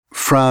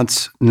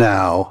France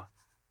now.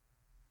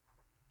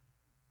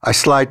 I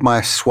slide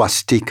my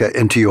swastika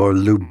into your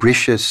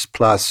lubricious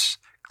plus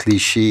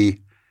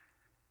cliché.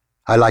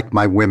 I like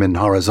my women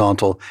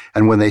horizontal,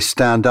 and when they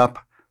stand up,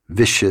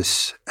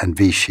 vicious and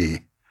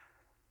Vichy.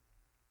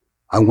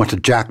 I want to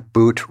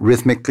jackboot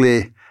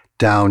rhythmically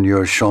down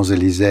your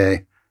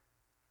Champs-Élysées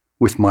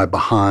with my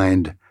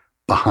behind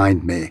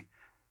me,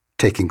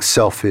 taking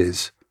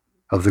selfies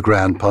of the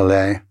Grand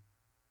Palais.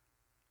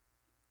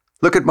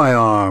 Look at my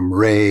arm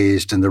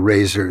raised in the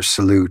razor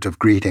salute of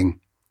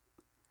greeting.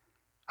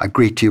 I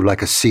greet you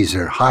like a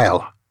Caesar,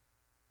 Heil,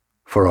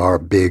 for our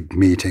big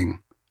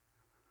meeting.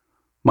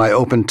 My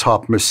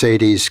open-top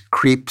Mercedes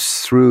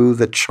creeps through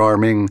the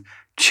charming,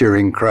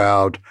 cheering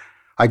crowd.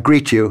 I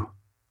greet you,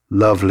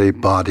 lovely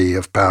body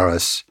of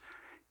Paris,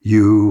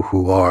 you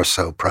who are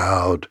so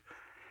proud.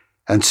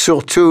 And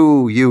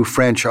surtout you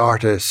French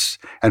artists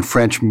and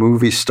French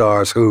movie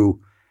stars who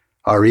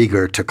are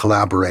eager to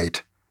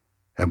collaborate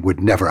and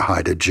would never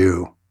hide a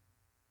Jew.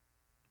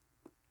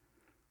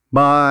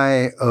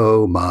 My,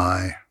 oh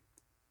my,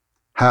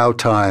 how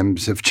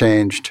times have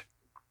changed.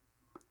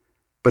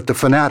 But the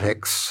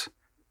fanatics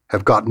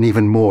have gotten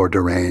even more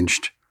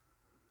deranged.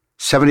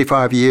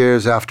 75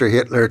 years after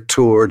Hitler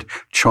toured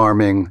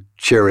charming,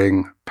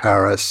 cheering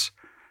Paris,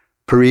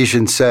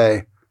 Parisians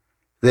say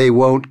they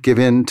won't give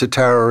in to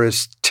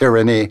terrorist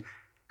tyranny,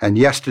 and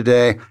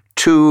yesterday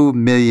 2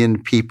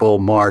 million people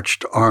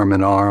marched arm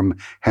in arm,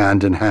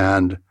 hand in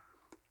hand,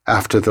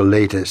 after the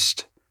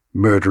latest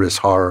murderous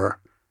horror,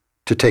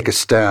 to take a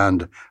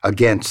stand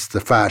against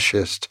the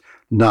fascist,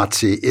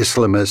 Nazi,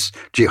 Islamist,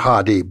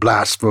 jihadi,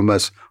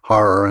 blasphemous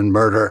horror and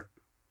murder.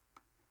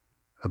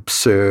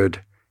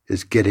 Absurd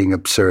is getting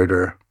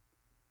absurder.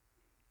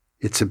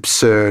 It's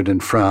absurd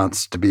in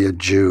France to be a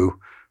Jew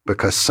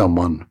because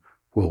someone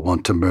will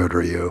want to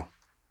murder you.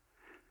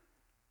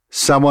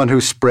 Someone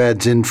who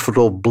spreads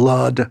infidel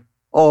blood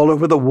all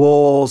over the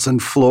walls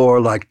and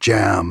floor like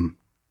jam.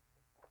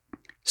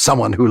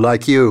 Someone who,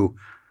 like you,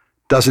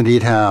 doesn't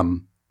eat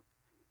ham.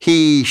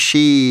 He,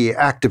 she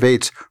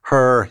activates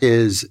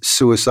his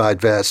suicide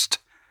vest.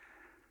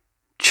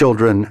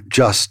 Children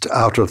just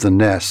out of the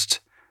nest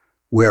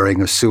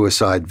wearing a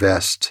suicide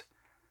vest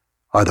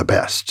are the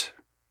best.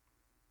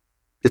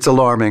 It's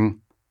alarming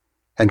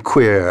and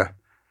queer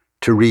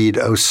to read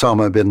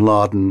Osama bin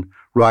Laden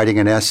writing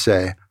an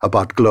essay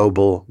about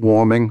global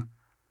warming.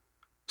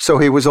 So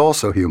he was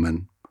also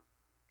human,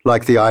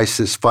 like the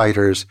ISIS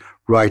fighters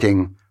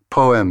writing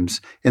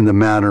poems in the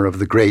manner of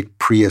the great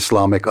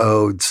pre-Islamic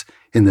odes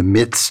in the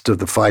midst of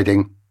the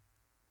fighting.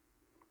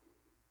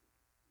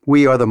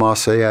 We are the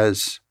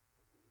Marseillaise.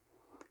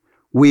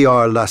 We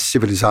are la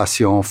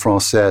civilisation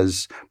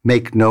française.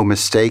 Make no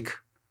mistake,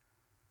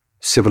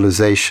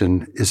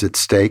 civilization is at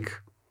stake.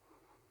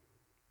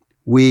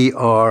 We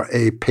are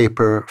a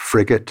paper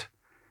frigate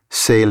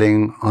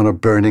sailing on a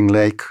burning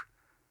lake,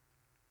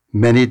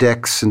 many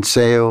decks and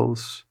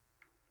sails,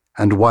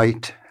 and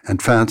white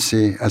and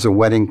fancy as a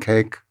wedding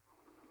cake.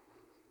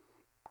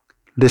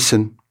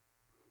 Listen,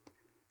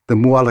 the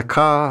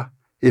Mu'allaqah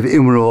of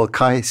Imru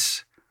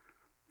al-Qais,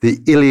 the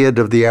Iliad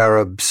of the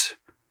Arabs,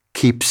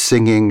 keeps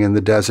singing in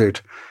the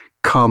desert,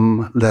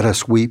 "Come, let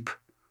us weep,"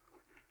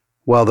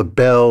 while the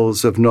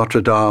bells of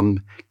Notre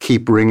Dame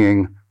keep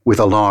ringing with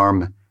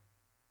alarm.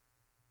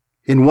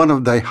 In one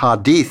of the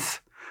Hadith,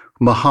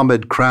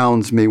 Muhammad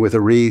crowns me with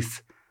a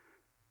wreath,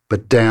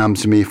 but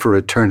damns me for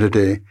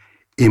eternity,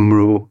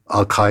 Imru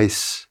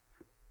al-Qais,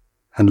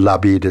 and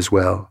Labid as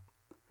well,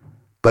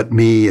 but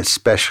me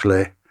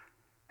especially,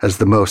 as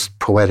the most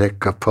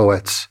poetic of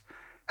poets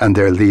and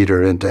their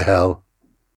leader into hell.